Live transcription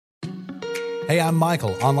Hey, I'm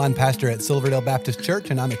Michael, online pastor at Silverdale Baptist Church,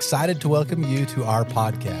 and I'm excited to welcome you to our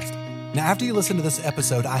podcast. Now, after you listen to this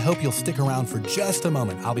episode, I hope you'll stick around for just a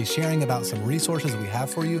moment. I'll be sharing about some resources we have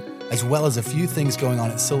for you, as well as a few things going on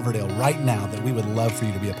at Silverdale right now that we would love for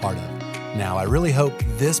you to be a part of. Now, I really hope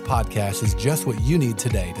this podcast is just what you need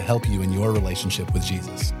today to help you in your relationship with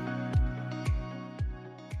Jesus.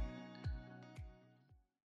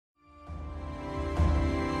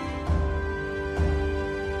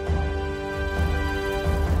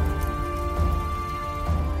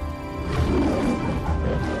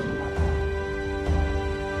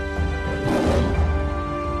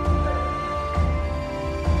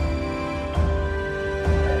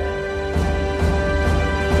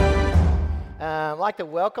 I'd like to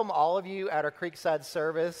welcome all of you at our Creekside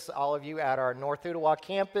service, all of you at our North Ottawa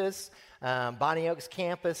campus, Bonnie Oaks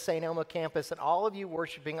campus, St. Elmo campus, and all of you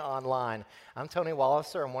worshiping online. I'm Tony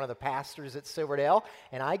Walliser. I'm one of the pastors at Silverdale,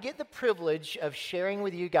 and I get the privilege of sharing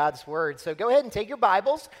with you God's Word. So go ahead and take your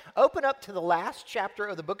Bibles, open up to the last chapter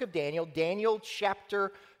of the book of Daniel, Daniel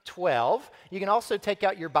chapter 12. You can also take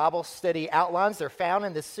out your Bible study outlines. They're found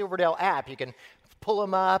in the Silverdale app. You can pull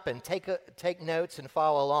them up and take notes and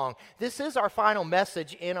follow along. This is our final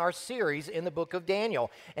message in our series in the book of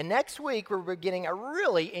Daniel. And next week, we're beginning a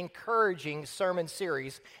really encouraging sermon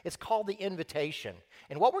series. It's called The Invitation.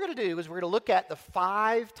 And what we're going to do is we're going to look at the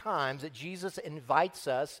 5 times that Jesus invites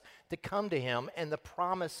us to come to him and the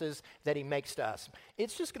promises that he makes to us.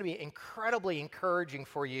 It's just going to be incredibly encouraging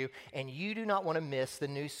for you, and you do not want to miss the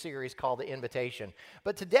new series called The Invitation.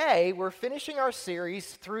 But today, we're finishing our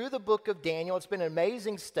series through the book of Daniel. It's been an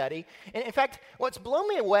amazing study. And in fact, what's blown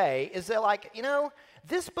me away is that,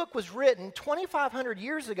 this book was written 2,500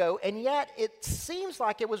 years ago, and yet it seems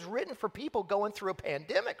like it was written for people going through a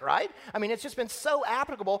pandemic, right? I mean, it's just been so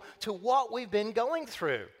applicable to what we've been going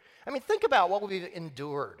through. I mean, think about what we've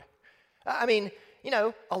endured. A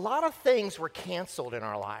lot of things were canceled in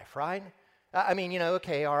our life, right? That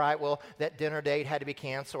dinner date had to be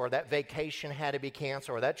canceled, or that vacation had to be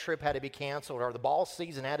canceled, or that trip had to be canceled, or the ball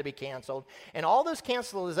season had to be canceled. And all those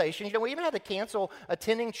cancelizations, we even had to cancel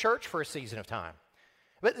attending church for a season of time.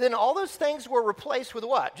 But then all those things were replaced with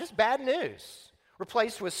what? Just bad news.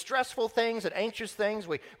 Replaced with stressful things and anxious things.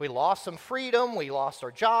 We lost some freedom, we lost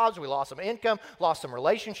our jobs, we lost some income, lost some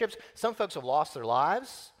relationships. Some folks have lost their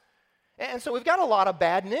lives. And so we've got a lot of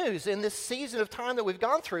bad news in this season of time that we've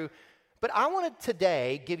gone through. But I want to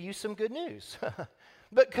today give you some good news.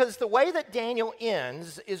 Because the way that Daniel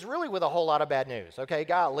ends is really with a whole lot of bad news, okay?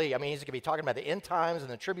 Golly, he's going to be talking about the end times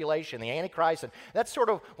and the tribulation, the Antichrist, and that's sort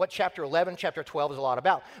of what chapter 11, chapter 12 is a lot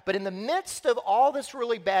about. But in the midst of all this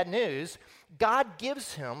really bad news, God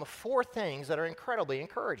gives him 4 things that are incredibly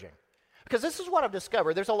encouraging. Because this is what I've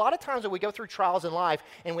discovered. There's a lot of times that we go through trials in life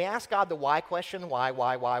and we ask God the why question,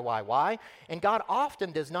 why? And God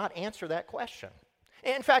often does not answer that question.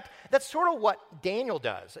 In fact, that's sort of what Daniel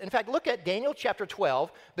does. In fact, look at Daniel chapter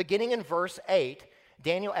 12, beginning in verse 8.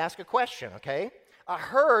 Daniel asks a question, okay? I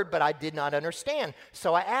heard, but I did not understand.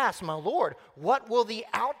 So I asked, my Lord, what will the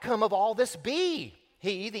outcome of all this be?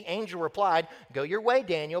 He, the angel, replied, go your way,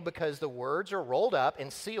 Daniel, because the words are rolled up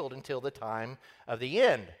and sealed until the time of the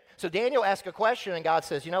end. So Daniel asks a question, and God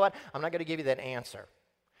says, you know what? I'm not going to give you that answer.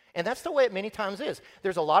 And that's the way it many times is.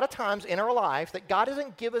 There's a lot of times in our life that God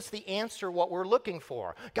doesn't give us the answer what we're looking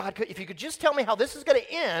for. God, if you could just tell me how this is going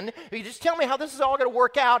to end, if you just tell me how this is all going to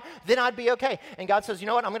work out, then I'd be okay. And God says, you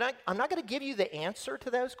know what, I'm not going to give you the answer to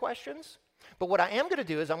those questions, but what I am going to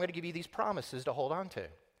do is I'm going to give you these promises to hold on to.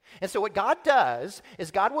 And so what God does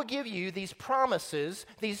is God will give you these promises,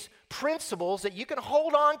 these principles that you can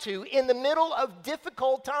hold on to in the middle of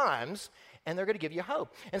difficult times, and they're going to give you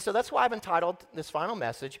hope. And so that's why I've entitled this final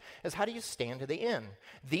message as How Do You Stand to the End?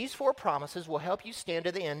 These 4 promises will help you stand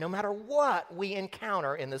to the end no matter what we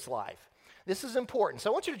encounter in this life. This is important, so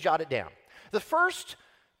I want you to jot it down. The first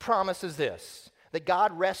promise is this, that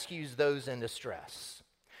God rescues those in distress.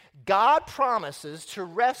 God promises to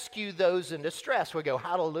rescue those in distress. We go,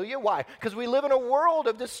 hallelujah. Why? Because we live in a world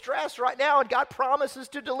of distress right now, and God promises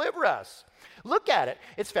to deliver us. Look at it.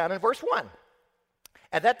 It's found in verse 1.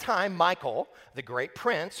 At that time, Michael, the great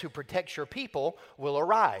prince who protects your people, will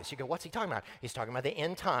arise. You go, what's he talking about? He's talking about the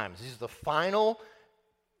end times. These are the final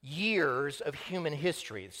years of human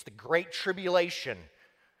history. It's the great tribulation.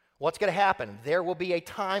 What's going to happen? There will be a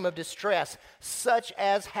time of distress, such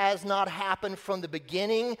as has not happened from the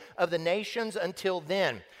beginning of the nations until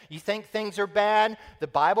then. You think things are bad? The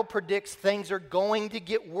Bible predicts things are going to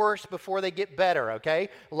get worse before they get better, okay?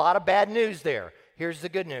 A lot of bad news there. Here's the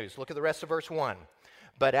good news. Look at the rest of verse 1.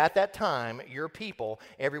 But at that time, your people,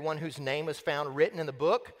 everyone whose name is found written in the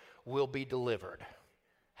book, will be delivered.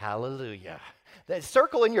 Hallelujah. That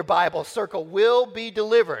circle in your Bible, circle will be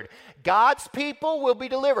delivered. God's people will be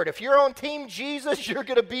delivered. If you're on Team Jesus, you're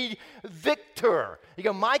going to be victor. You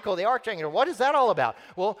go, Michael, the archangel, what is that all about?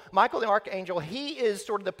 Well, Michael, the archangel, he is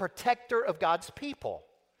sort of the protector of God's people.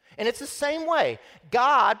 And it's the same way.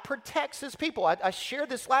 God protects his people. I shared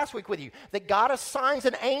this last week with you, that God assigns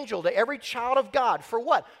an angel to every child of God. For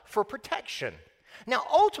what? For protection. Now,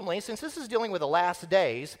 ultimately, since this is dealing with the last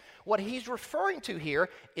days, what he's referring to here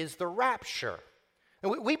is the rapture.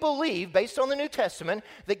 We believe, based on the New Testament,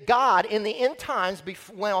 that God, in the end times,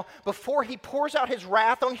 before he pours out his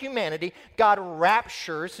wrath on humanity, God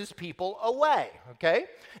raptures his people away, okay?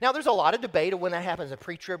 Now, there's a lot of debate of when that happens, a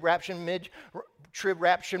pre-trib rapture, mid-trib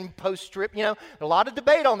rapture, post-trib, a lot of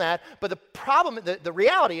debate on that. But the problem, the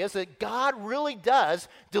reality is that God really does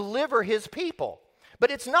deliver his people. But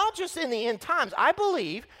it's not just in the end times. I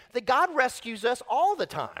believe that God rescues us all the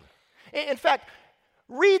time. In fact,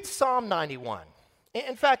 read Psalm 91.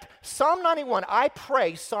 In fact, Psalm 91, I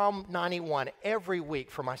pray Psalm 91 every week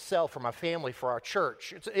for myself, for my family, for our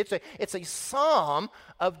church. It's a psalm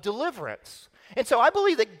of deliverance. And so I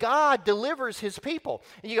believe that God delivers his people.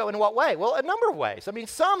 And you go, in what way? Well, a number of ways. I mean,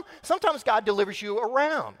 sometimes God delivers you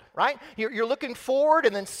around, right? You're looking forward,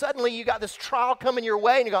 and then suddenly you got this trial coming your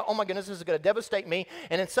way, and you go, oh my goodness, this is going to devastate me.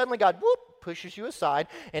 And then suddenly God, pushes you aside,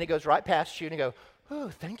 and it goes right past you, and you go, oh,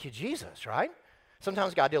 thank you, Jesus, right?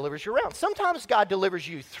 Sometimes God delivers you around. Sometimes God delivers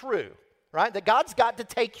you through, right? That God's got to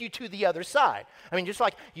take you to the other side. I mean, just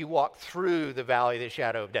like you walk through the valley of the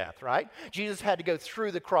shadow of death, right? Jesus had to go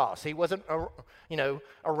through the cross. He wasn't,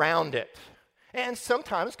 around it. And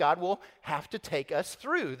sometimes God will have to take us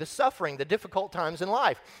through the suffering, the difficult times in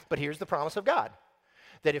life. But here's the promise of God,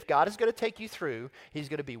 that if God is going to take you through, he's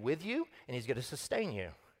going to be with you and he's going to sustain you.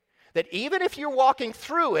 That even if you're walking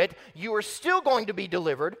through it, you are still going to be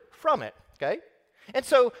delivered from it, okay? And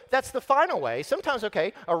so that's the final way. Sometimes,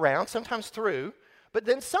 around, sometimes through, but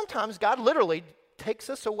then sometimes God literally takes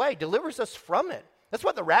us away, delivers us from it. That's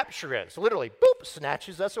what the rapture is. Literally,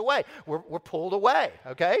 snatches us away. We're pulled away,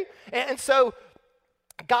 okay? And so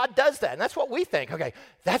God does that, and that's what we think. Okay,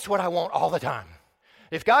 that's what I want all the time.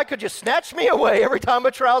 If God could just snatch me away every time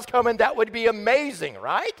a trial's coming, that would be amazing,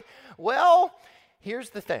 right? Well,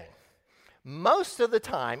 here's the thing. Most of the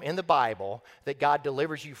time in the Bible that God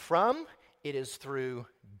delivers you from, it is through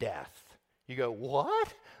death. You go,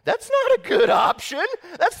 what? That's not a good option.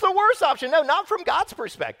 That's the worst option. No, not from God's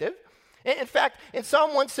perspective. In fact, in Psalm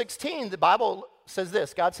 116, the Bible says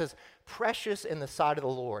this. God says, precious in the sight of the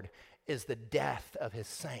Lord is the death of his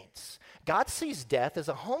saints. God sees death as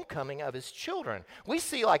a homecoming of his children. We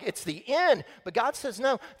see like it's the end, but God says,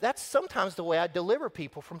 no, that's sometimes the way I deliver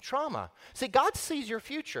people from trauma. See, God sees your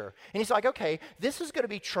future, and he's like, okay, this is going to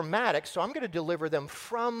be traumatic, so I'm going to deliver them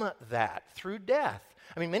from that through death.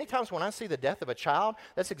 I mean, many times when I see the death of a child,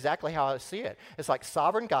 that's exactly how I see it. It's like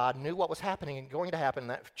sovereign God knew what was happening and going to happen in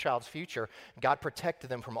that child's future. God protected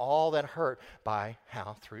them from all that hurt by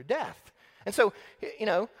how? Through death. And so,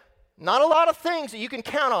 not a lot of things that you can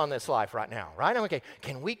count on in this life right now, right? Okay,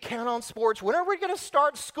 can we count on sports? When are we going to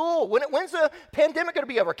start school? When's the pandemic going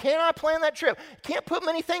to be over? Can I plan that trip? Can't put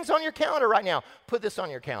many things on your calendar right now. Put this on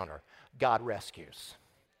your calendar. God rescues.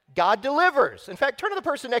 God delivers. In fact, turn to the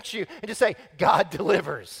person next to you and just say, God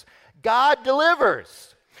delivers. God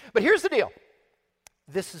delivers. But here's the deal.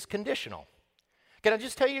 This is conditional. Can I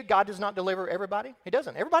just tell you, God does not deliver everybody? He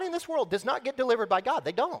doesn't. Everybody in this world does not get delivered by God.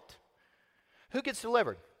 They don't. Who gets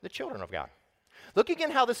delivered? The children of God. Look again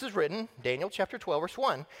how this is written, Daniel chapter 12, verse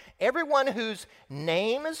 1. Everyone whose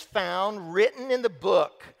name is found written in the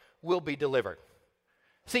book will be delivered.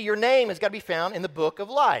 See, your name has got to be found in the book of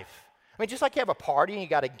life. I mean, just like you have a party and you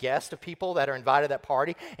got a guest of people that are invited to that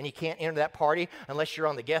party, and you can't enter that party unless you're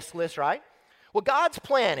on the guest list, right? Well, God's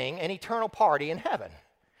planning an eternal party in heaven,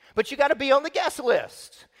 but you got to be on the guest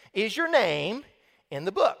list. Is your name in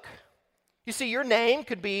the book? You see, your name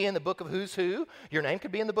could be in the book of who's who. Your name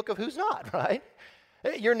could be in the book of who's not, right?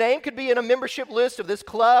 Your name could be in a membership list of this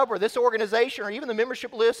club or this organization or even the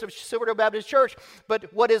membership list of Silverdale Baptist Church.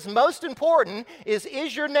 But what is most important is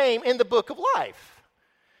your name in the book of life?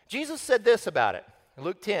 Jesus said this about it. In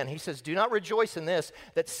Luke 10, he says, do not rejoice in this,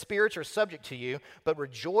 that spirits are subject to you, but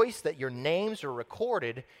rejoice that your names are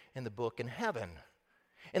recorded in the book in heaven.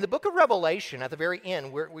 In the book of Revelation, at the very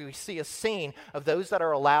end, we see a scene of those that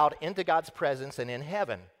are allowed into God's presence and in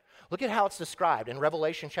heaven. Look at how it's described in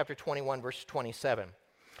Revelation chapter 21, verse 27.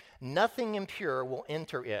 Nothing impure will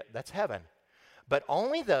enter it, that's heaven, but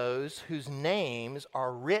only those whose names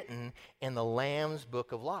are written in the Lamb's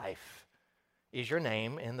book of life. Is your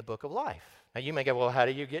name in the book of life? Now you may go, well, how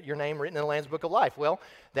do you get your name written in the Lamb's Book of Life? Well,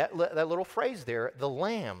 that little phrase there, the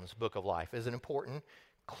Lamb's Book of Life, is an important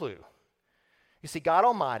clue. You see, God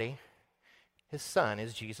Almighty, his Son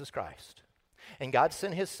is Jesus Christ. And God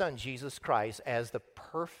sent his Son, Jesus Christ, as the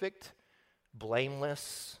perfect,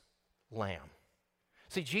 blameless Lamb.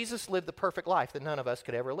 See, Jesus lived the perfect life that none of us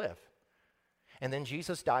could ever live. And then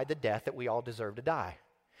Jesus died the death that we all deserve to die.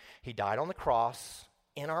 He died on the cross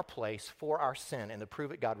in our place for our sin, and to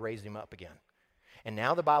prove it, God raised him up again. And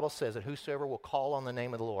now the Bible says that whosoever will call on the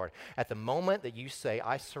name of the Lord, at the moment that you say,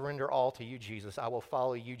 I surrender all to you, Jesus, I will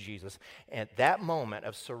follow you, Jesus, at that moment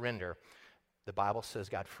of surrender, the Bible says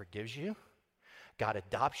God forgives you, God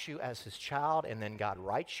adopts you as his child, and then God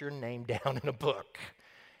writes your name down in a book,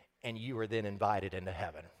 and you are then invited into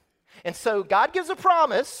heaven. And so God gives a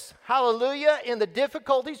promise, hallelujah, in the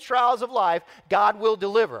difficulties, trials of life, God will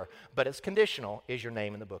deliver. But it's conditional, is your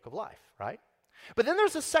name in the book of life, right? But then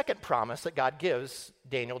there's a second promise that God gives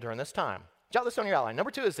Daniel during this time. Jot this on your outline.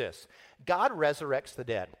 Number 2 is this: God resurrects the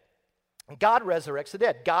dead. God resurrects the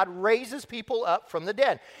dead. God raises people up from the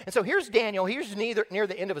dead. And so here's Daniel. He's near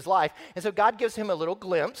the end of his life. And so God gives him a little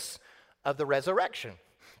glimpse of the resurrection.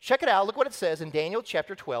 Check it out. Look what it says in Daniel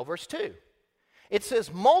chapter 12, verse 2. It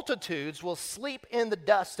says, multitudes will sleep in the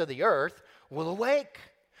dust of the earth, will awake.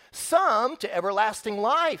 Some to everlasting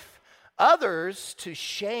life, others to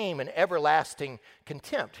shame and everlasting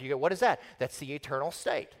contempt. You go, what is that? That's the eternal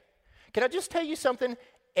state. Can I just tell you something?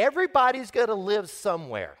 Everybody's going to live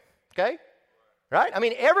somewhere, okay? Right? I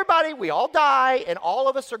mean, everybody, we all die, and all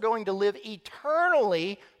of us are going to live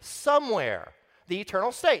eternally somewhere. The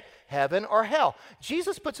eternal state, heaven or hell.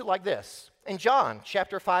 Jesus puts it like this. In John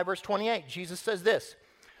chapter 5, verse 28, Jesus says this: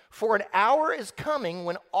 for an hour is coming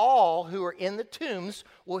when all who are in the tombs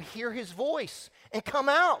will hear his voice and come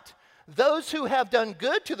out. Those who have done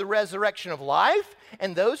good to the resurrection of life,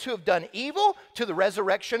 and those who have done evil to the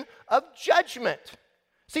resurrection of judgment.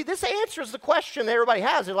 See, this answers the question that everybody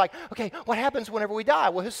has. They're like, okay, what happens whenever we die?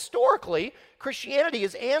 Well, historically, Christianity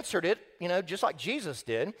has answered it, just like Jesus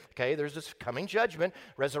did. Okay, there's this coming judgment,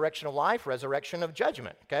 resurrection of life, resurrection of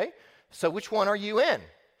judgment. Okay, so which one are you in?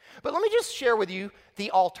 But let me just share with you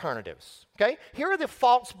the alternatives. Okay, here are the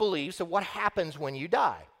false beliefs of what happens when you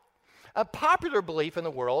die. A popular belief in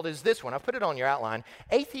the world is this one. I've put it on your outline: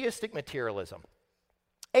 atheistic materialism.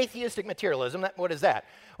 Atheistic materialism, what is that?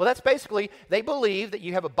 Well, that's basically, they believe that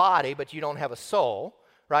you have a body, but you don't have a soul,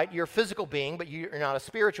 right? You're a physical being, but you're not a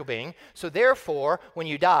spiritual being. So therefore, when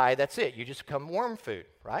you die, that's it. You just become worm food,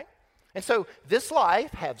 right? And so this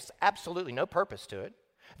life has absolutely no purpose to it.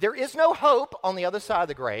 There is no hope on the other side of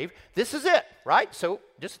the grave. This is it, right? So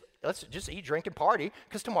let's just eat, drink, and party,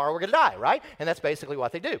 because tomorrow we're going to die, right? And that's basically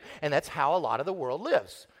what they do. And that's how a lot of the world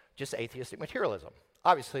lives, just atheistic materialism.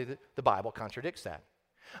 Obviously, the Bible contradicts that.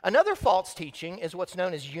 Another false teaching is what's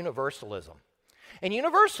known as universalism. And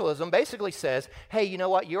universalism basically says, hey, you know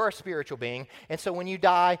what? You're a spiritual being, and so when you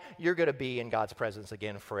die, you're going to be in God's presence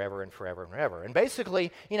again forever and forever and forever. And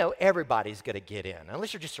basically, everybody's going to get in.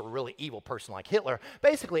 Unless you're just a really evil person like Hitler,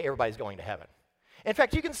 basically everybody's going to heaven. In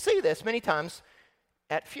fact, you can see this many times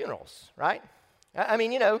at funerals, right? I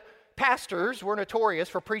mean, pastors were notorious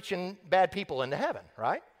for preaching bad people into heaven,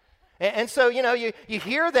 right? And so, you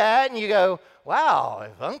hear that and you go, wow,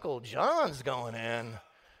 if Uncle John's going in,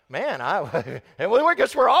 man,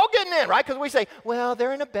 because we're all getting in, right? Because we say, well,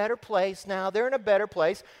 they're in a better place now. They're in a better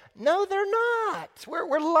place. No, they're not.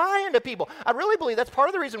 We're lying to people. I really believe that's part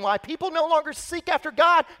of the reason why people no longer seek after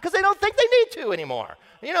God, because they don't think they need to anymore.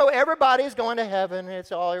 Everybody's going to heaven.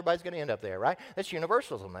 Everybody's going to end up there, right? That's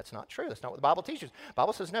universalism. That's not true. That's not what the Bible teaches. The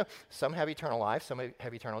Bible says, no, some have eternal life, some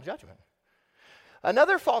have eternal judgment.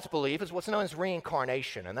 Another false belief is what's known as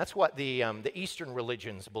reincarnation, and that's what the Eastern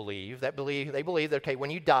religions believe. They believe that, okay,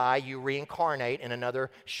 when you die, you reincarnate in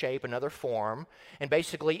another shape, another form, and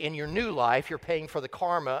basically in your new life, you're paying for the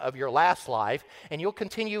karma of your last life, and you'll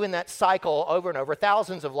continue in that cycle over and over,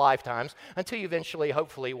 thousands of lifetimes, until you eventually,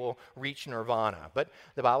 hopefully, will reach nirvana. But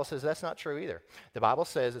the Bible says that's not true either. The Bible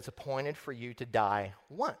says it's appointed for you to die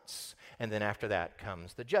once, and then after that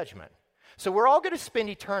comes the judgment. So we're all going to spend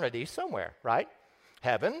eternity somewhere, right?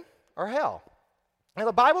 Heaven or hell. Now,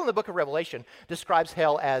 the Bible in the book of Revelation describes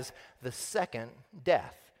hell as the second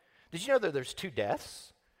death. Did you know that there's 2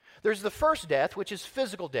 deaths? There's the first death, which is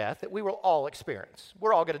physical death that we will all experience.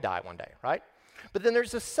 We're all going to die one day, right? But then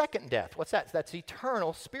there's the second death. What's that? That's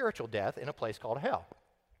eternal spiritual death in a place called hell.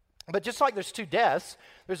 But just like there's 2 deaths,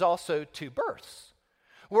 there's also 2 births.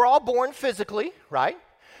 We're all born physically, right?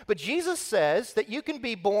 But Jesus says that you can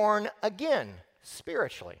be born again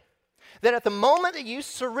spiritually. That at the moment that you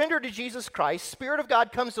surrender to Jesus Christ, Spirit of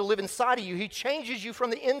God comes to live inside of you. He changes you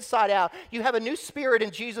from the inside out. You have a new spirit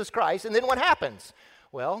in Jesus Christ. And then what happens?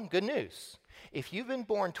 Well, good news. If you've been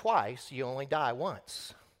born twice, you only die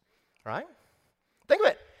once. Right? Think of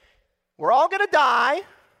it. We're all going to die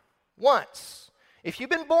once. If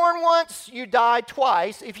you've been born once, you die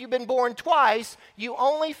twice. If you've been born twice, you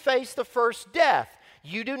only face the first death.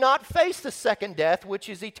 You do not face the second death, which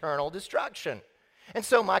is eternal destruction. And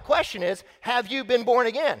so my question is, have you been born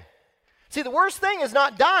again? See, the worst thing is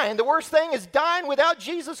not dying. The worst thing is dying without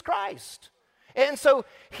Jesus Christ. And so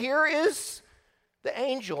here is the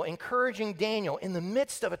angel encouraging Daniel in the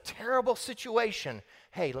midst of a terrible situation.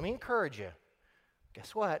 Hey, let me encourage you.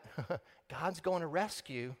 Guess what? God's going to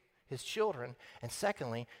rescue his children. And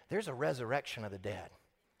secondly, there's a resurrection of the dead.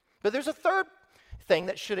 But there's a third thing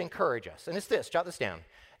that should encourage us, and it's this. Jot this down.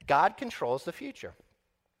 God controls the future.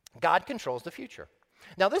 God controls the future.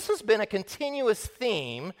 Now, this has been a continuous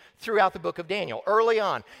theme throughout the book of Daniel. Early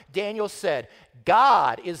on, Daniel said,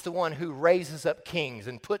 God is the one who raises up kings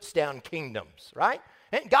and puts down kingdoms, right?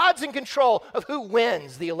 And God's in control of who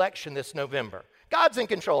wins the election this November. God's in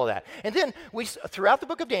control of that. And then throughout the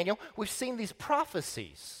book of Daniel, we've seen these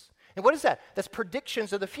prophecies. And what is that? That's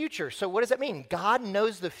predictions of the future. So what does that mean? God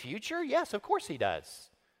knows the future? Yes, of course he does.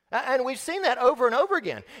 And we've seen that over and over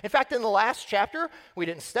again. In fact, in the last chapter, we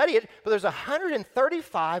didn't study it, but there's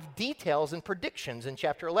 135 details and predictions in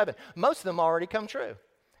chapter 11. Most of them already come true.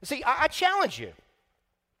 See, I challenge you.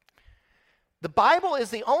 The Bible is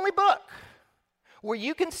the only book where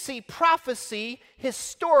you can see prophecy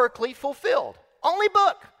historically fulfilled. Only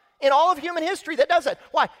book in all of human history that does it.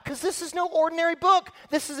 Why? Because this is no ordinary book.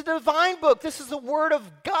 This is a divine book. This is the Word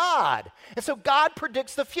of God. And so God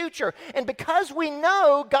predicts the future. And because we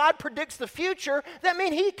know God predicts the future, that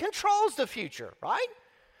means he controls the future, right?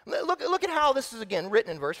 Look at how this is, again,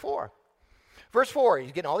 written in verse 4. Verse 4,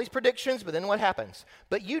 he's getting all these predictions, but then what happens?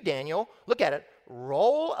 But you, Daniel, look at it,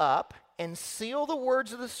 roll up and seal the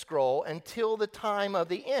words of the scroll until the time of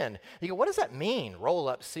the end. You go, what does that mean, roll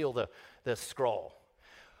up, seal the scroll?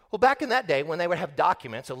 Well, back in that day, when they would have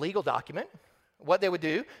documents, a legal document, what they would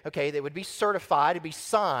do, okay, they would be certified, it'd be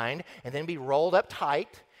signed, and then be rolled up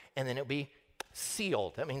tight, and then it would be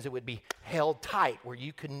sealed. That means it would be held tight where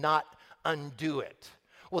you could not undo it.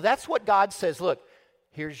 Well, that's what God says, look,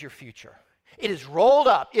 here's your future. It is rolled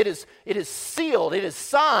up, it is sealed, it is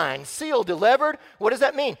signed, sealed, delivered. What does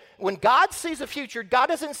that mean? When God sees the future, God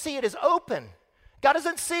doesn't see it as open. God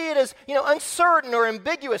doesn't see it as, uncertain or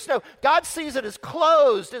ambiguous. No, God sees it as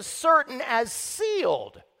closed, as certain, as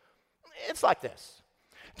sealed. It's like this.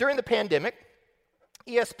 During the pandemic,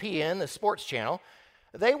 ESPN, the sports channel,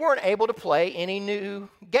 they weren't able to play any new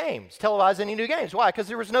games, televise any new games. Why? Because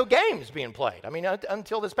there was no games being played. I mean,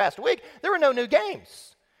 until this past week, there were no new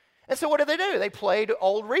games. And so what did they do? They played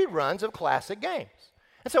old reruns of classic games.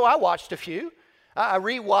 And so I watched a few. I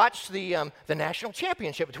rewatched the national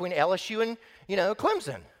championship between LSU and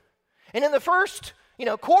Clemson. And in the first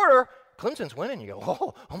quarter, Clemson's winning. You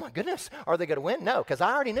go, oh my goodness, are they going to win? No, because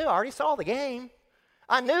I already saw the game.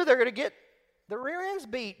 I knew they're going to get the rear ends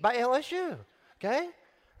beat by LSU. Okay,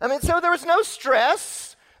 I mean, so there was no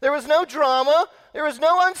stress, there was no drama, there was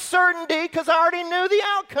no uncertainty because I already knew the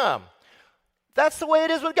outcome. That's the way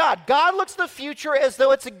it is with God. God looks at the future as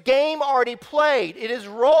though it's a game already played. It is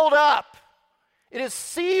rolled up. It is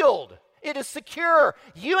sealed. It is secure.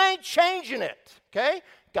 You ain't changing it, okay?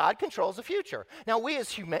 God controls the future. Now, we as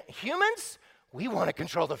humans, we want to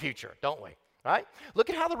control the future, don't we? Right? Look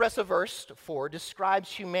at how the rest of verse 4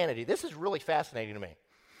 describes humanity. This is really fascinating to me.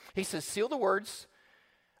 He says, seal the words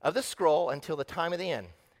of the scroll until the time of the end.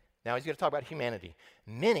 Now, he's going to talk about humanity.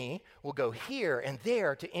 Many will go here and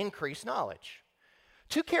there to increase knowledge.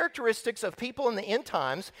 Two characteristics of people in the end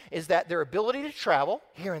times is that their ability to travel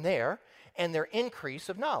here and there and their increase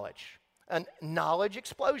of knowledge. A knowledge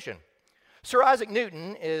explosion. Sir Isaac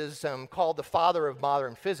Newton is called the father of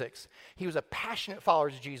modern physics. He was a passionate follower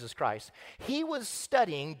of Jesus Christ. He was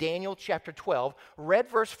studying Daniel chapter 12, read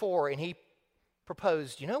verse 4, and he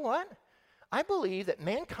proposed, you know what? I believe that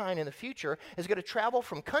mankind in the future is going to travel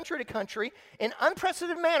from country to country in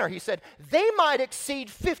unprecedented manner. He said, they might exceed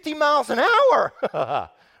 50 miles an hour,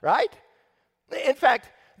 right? In fact,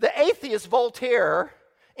 the atheist Voltaire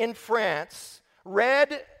in France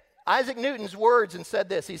read Isaac Newton's words and said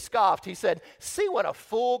this. He scoffed. He said, see what a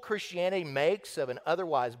fool Christianity makes of an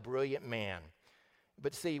otherwise brilliant man.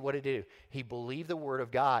 But see, what did he do? He believed the word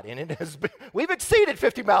of God, and we've exceeded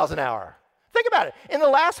 50 miles an hour. Think about it. In the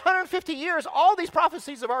last 150 years, all these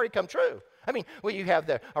prophecies have already come true. I mean, well, you have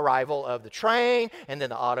the arrival of the train, and then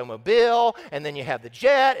the automobile, and then you have the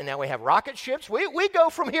jet, and now we have rocket ships. We go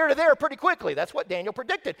from here to there pretty quickly. That's what Daniel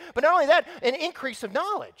predicted. But not only that, an increase of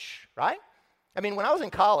knowledge, right? I mean, when I was in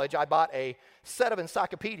college, I bought a set of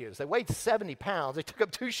encyclopedias. They weighed 70 pounds. They took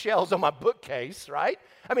up 2 shelves on my bookcase, right?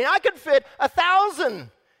 I mean, I could fit 1,000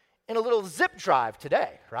 in a little zip drive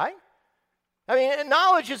today, right? I mean,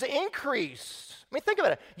 knowledge has increased. I mean, think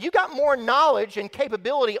about it. You got more knowledge and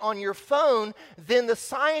capability on your phone than the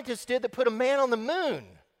scientists did that put a man on the moon.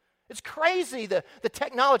 It's crazy, the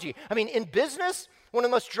technology. I mean, in business, one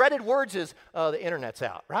of the most dreaded words is, the internet's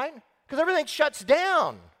out, right? Because everything shuts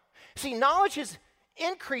down. See, knowledge has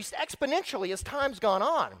increased exponentially as time's gone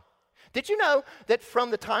on. Did you know that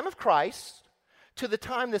from the time of Christ to the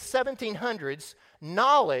time the 1700s,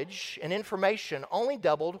 knowledge and information only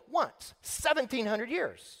doubled once, 1,700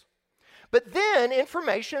 years. But then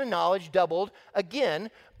information and knowledge doubled again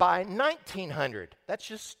by 1900. That's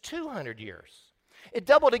just 200 years. It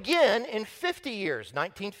doubled again in 50 years,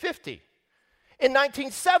 1950. In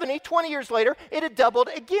 1970, 20 years later, it had doubled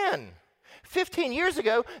again. 15 years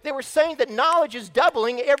ago, they were saying that knowledge is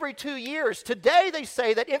doubling every 2 years. Today, they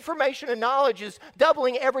say that information and knowledge is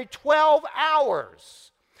doubling every 12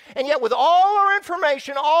 hours. And yet, with all our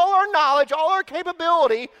information, all our knowledge, all our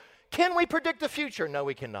capability, can we predict the future? No,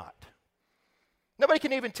 we cannot. Nobody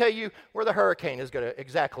can even tell you where the hurricane is going to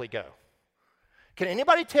exactly go. Can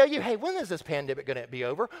anybody tell you, hey, when is this pandemic going to be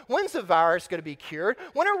over? When's the virus going to be cured?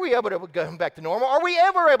 When are we able to go back to normal? Are we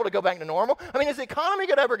ever able to go back to normal? I mean, is the economy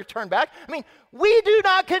going to ever turn back? I mean, we do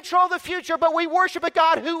not control the future, but we worship a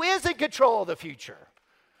God who is in control of the future.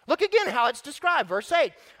 Look again how it's described. Verse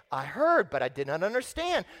 8, I heard, but I did not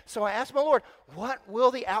understand. So I asked my Lord, what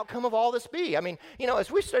will the outcome of all this be? I mean, you know,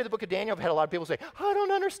 as we study the book of Daniel, I've had a lot of people say, I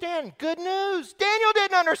don't understand. Good news. Daniel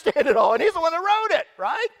didn't understand it all, and he's the one that wrote it,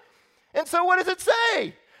 right? And so what does it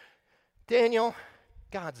say? Daniel,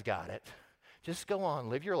 God's got it. Just go on,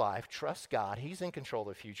 live your life, trust God. He's in control of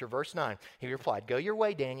the future. Verse 9, he replied, go your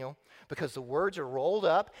way, Daniel, because the words are rolled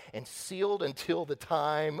up and sealed until the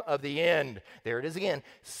time of the end. There it is again,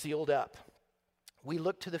 sealed up. We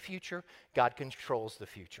look to the future, God controls the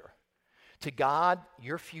future. To God,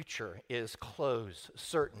 your future is closed,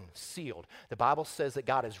 certain, sealed. The Bible says that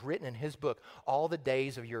God has written in his book all the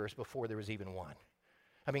days of yours before there was even one.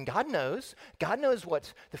 I mean, God knows. God knows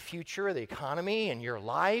what's the future of the economy and your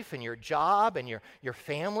life and your job and your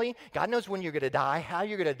family. God knows when you're going to die, how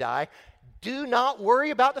you're going to die. Do not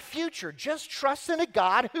worry about the future. Just trust in a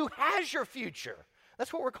God who has your future.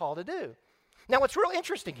 That's what we're called to do. Now, what's real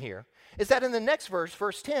interesting here is that in the next verse,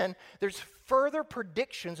 verse 10, there's further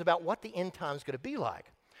predictions about what the end time is going to be like.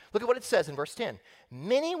 Look at what it says in verse 10.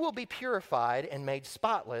 Many will be purified and made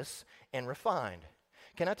spotless and refined.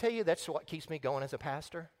 Can I tell you that's what keeps me going as a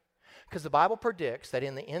pastor? Because the Bible predicts that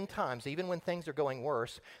in the end times, even when things are going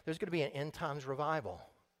worse, there's going to be an end times revival.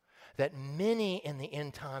 That many in the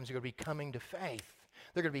end times are going to be coming to faith.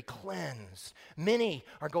 They're going to be cleansed. Many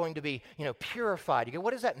are going to be, purified. You go,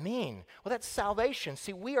 what does that mean? Well, that's salvation.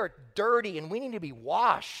 See, we are dirty and we need to be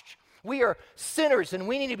washed. We are sinners and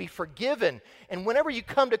we need to be forgiven. And whenever you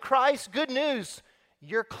come to Christ, good news,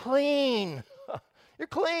 you're clean. You're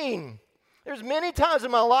clean. There's many times in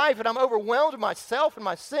my life and I'm overwhelmed with myself and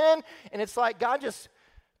my sin, and it's like God just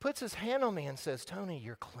puts his hand on me and says, Tony,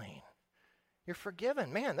 you're clean. You're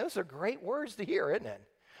forgiven. Man, those are great words to hear, isn't it?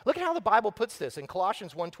 Look at how the Bible puts this in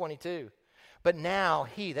Colossians 1:22. But now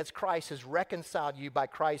he, that's Christ, has reconciled you by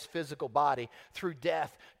Christ's physical body through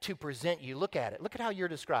death to present you. Look at it. Look at how you're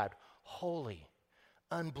described. Holy,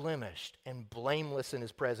 unblemished, and blameless in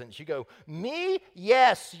his presence. You go, me?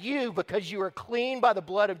 Yes, you, because you are clean by the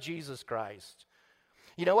blood of Jesus Christ.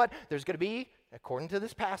 You know what? There's going to be, according to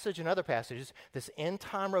this passage and other passages, this end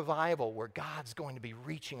time revival where God's going to be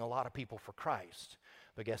reaching a lot of people for Christ.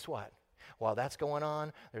 But guess what? While that's going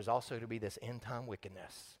on, there's also to be this end time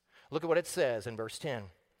wickedness. Look at what it says in verse 10.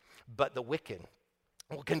 But the wicked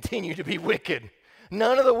will continue to be wicked.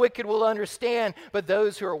 None of the wicked will understand, but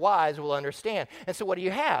those who are wise will understand. And so what do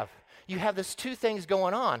you have? You have these two things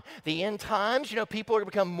going on. The end times, people are going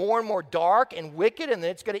to become more and more dark and wicked, and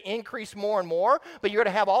then it's going to increase more and more. But you're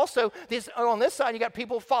going to have also this, on this side, you got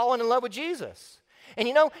people falling in love with Jesus. And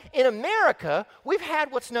in America, we've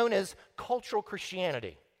had what's known as cultural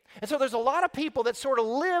Christianity. And so there's a lot of people that sort of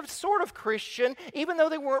lived sort of Christian, even though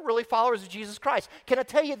they weren't really followers of Jesus Christ. Can I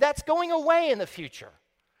tell you, that's going away in the future.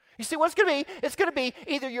 You see what it's going to be? It's going to be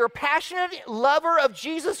either you're a passionate lover of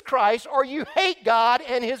Jesus Christ or you hate God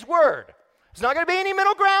and his word. It's not going to be any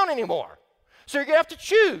middle ground anymore. So you're going to have to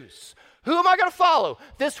choose. Who am I going to follow?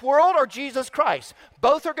 This world or Jesus Christ?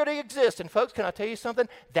 Both are going to exist. And folks, can I tell you something?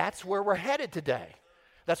 That's where we're headed today.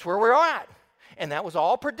 That's where we're at. And that was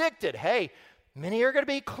all predicted. Hey, many are going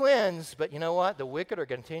to be cleansed, but you know what? The wicked are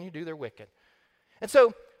going to continue to do their wicked. And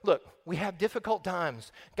so, look, we have difficult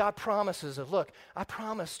times. God promises, look, I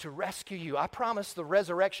promise to rescue you. I promise the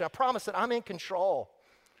resurrection. I promise that I'm in control.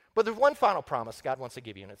 But there's one final promise God wants to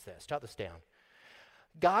give you, and it's this. Jot this down.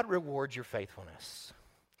 God rewards your faithfulness.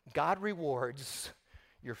 God rewards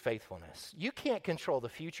your faithfulness. You can't control the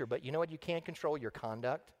future, but you know what? You can control your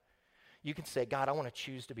conduct. You can say, God, I want to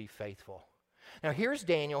choose to be faithful. Now, here's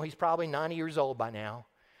Daniel. He's probably 90 years old by now.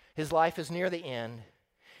 His life is near the end,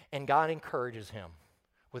 and God encourages him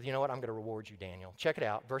with, you know what? I'm going to reward you, Daniel. Check it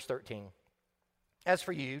out, verse 13. As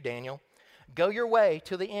for you, Daniel, go your way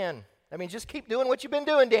to the end. That means just keep doing what you've been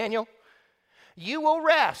doing, Daniel. You will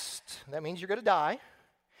rest. That means you're going to die.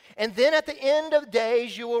 And then at the end of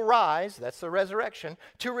days you will rise, that's the resurrection,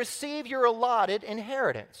 to receive your allotted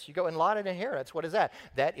inheritance. You go, allotted inheritance, what is that?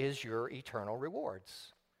 That is your eternal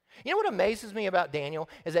rewards. You know what amazes me about Daniel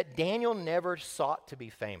is that Daniel never sought to be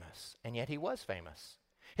famous, and yet he was famous.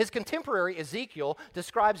 His contemporary Ezekiel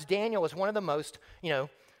describes Daniel as one of the most,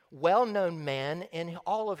 well-known men in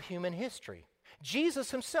all of human history.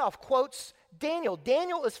 Jesus himself quotes Daniel.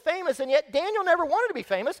 Daniel is famous, and yet Daniel never wanted to be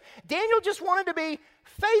famous. Daniel just wanted to be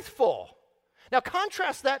faithful. Now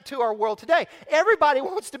contrast that to our world today. Everybody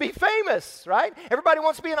wants to be famous, right? Everybody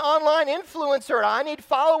wants to be an online influencer. I need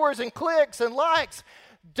followers and clicks and likes.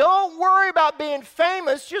 Don't worry about being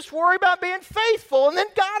famous. Just worry about being faithful, and then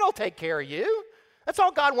God will take care of you. That's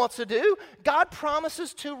all God wants to do. God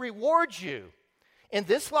promises to reward you. In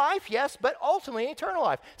this life, yes, but ultimately in eternal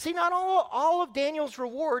life. See, not all of Daniel's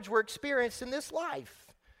rewards were experienced in this life.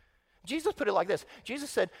 Jesus put it like this. Jesus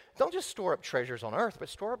said, don't just store up treasures on earth, but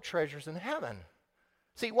store up treasures in heaven.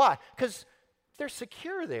 See, why? Because they're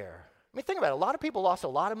secure there. I mean, think about it. A lot of people lost a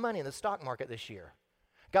lot of money in the stock market this year.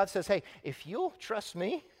 God says, hey, if you'll trust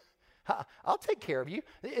me, I'll take care of you.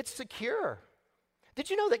 It's secure. Did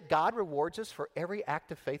you know that God rewards us for every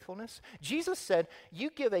act of faithfulness? Jesus said, you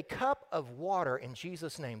give a cup of water in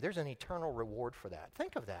Jesus' name. There's an eternal reward for that.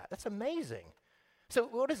 Think of that. That's amazing. So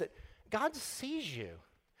what is it? God sees you.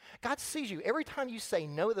 God sees you. Every time you say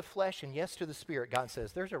no to the flesh and yes to the Spirit, God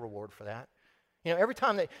says, there's a reward for that. Every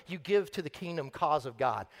time that you give to the kingdom cause of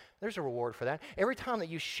God, there's a reward for that. Every time that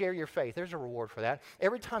you share your faith, there's a reward for that.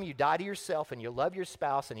 Every time you die to yourself and you love your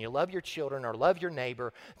spouse and you love your children or love your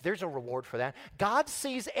neighbor, there's a reward for that. God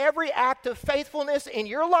sees every act of faithfulness in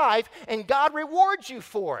your life, and God rewards you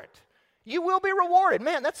for it. You will be rewarded.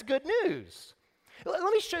 Man, that's good news. Let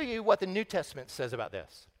me show you what the New Testament says about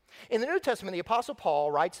this. In the New Testament, the Apostle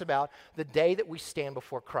Paul writes about the day that we stand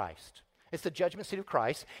before Christ. It's the judgment seat of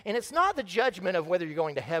Christ, and it's not the judgment of whether you're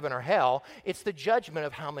going to heaven or hell. It's the judgment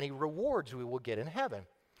of how many rewards we will get in heaven.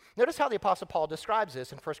 Notice how the Apostle Paul describes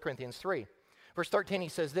this in 1 Corinthians 3. Verse 13, he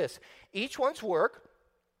says this, each one's work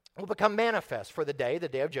will become manifest, for the day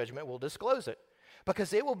of judgment will disclose it,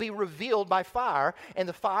 because it will be revealed by fire, and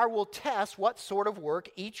the fire will test what sort of work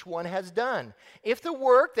each one has done. If the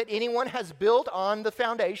work that anyone has built on the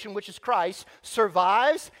foundation, which is Christ,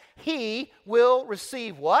 survives, he will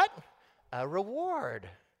receive what? A reward.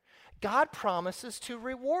 God promises to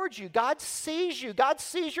reward you. God sees you. God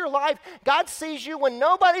sees your life. God sees you when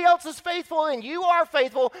nobody else is faithful and you are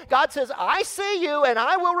faithful. God says, I see you and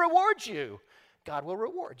I will reward you. God will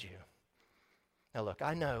reward you. Now look,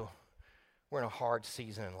 I know we're in a hard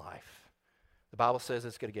season in life. The Bible says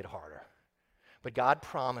it's going to get harder. But God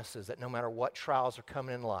promises that no matter what trials are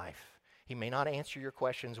coming in life, He may not answer your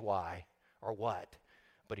questions why or what,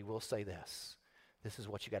 but He will say this. This is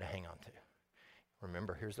what you got to hang on to.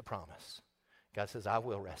 Remember, here's the promise. God says, I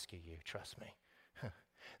will rescue you. Trust me.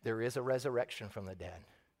 There is a resurrection from the dead.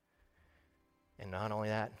 And not only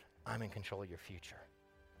that, I'm in control of your future.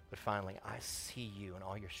 But finally, I see you in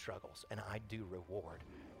all your struggles, and I do reward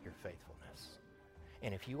your faithfulness.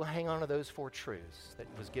 And if you will hang on to those 4 truths that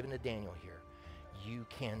was given to Daniel here, you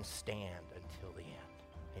can stand until the end.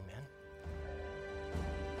 Amen.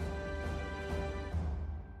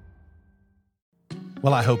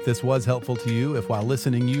 Well, I hope this was helpful to you. If while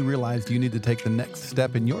listening you realized you need to take the next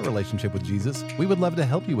step in your relationship with Jesus, we would love to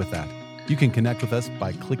help you with that. You can connect with us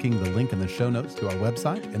by clicking the link in the show notes to our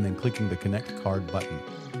website and then clicking the Connect Card button.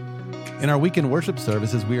 In our weekend worship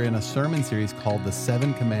services, we are in a sermon series called The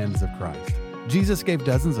 7 Commands of Christ. Jesus gave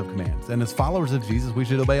dozens of commands, and as followers of Jesus, we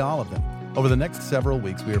should obey all of them. Over the next several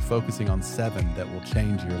weeks, we are focusing on 7 that will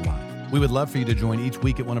change your life. We would love for you to join each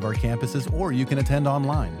week at one of our campuses, or you can attend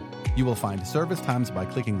online. You will find service times by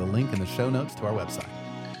clicking the link in the show notes to our website.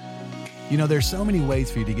 You know, there's so many ways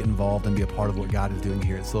for you to get involved and be a part of what God is doing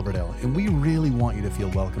here at Silverdale, and we really want you to feel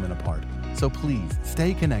welcome and a part. So please,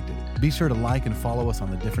 stay connected. Be sure to like and follow us on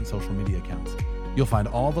the different social media accounts. You'll find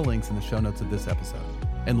all the links in the show notes of this episode.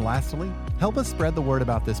 And lastly, help us spread the word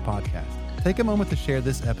about this podcast. Take a moment to share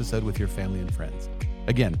this episode with your family and friends.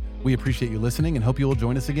 Again, we appreciate you listening and hope you will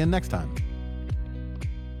join us again next time.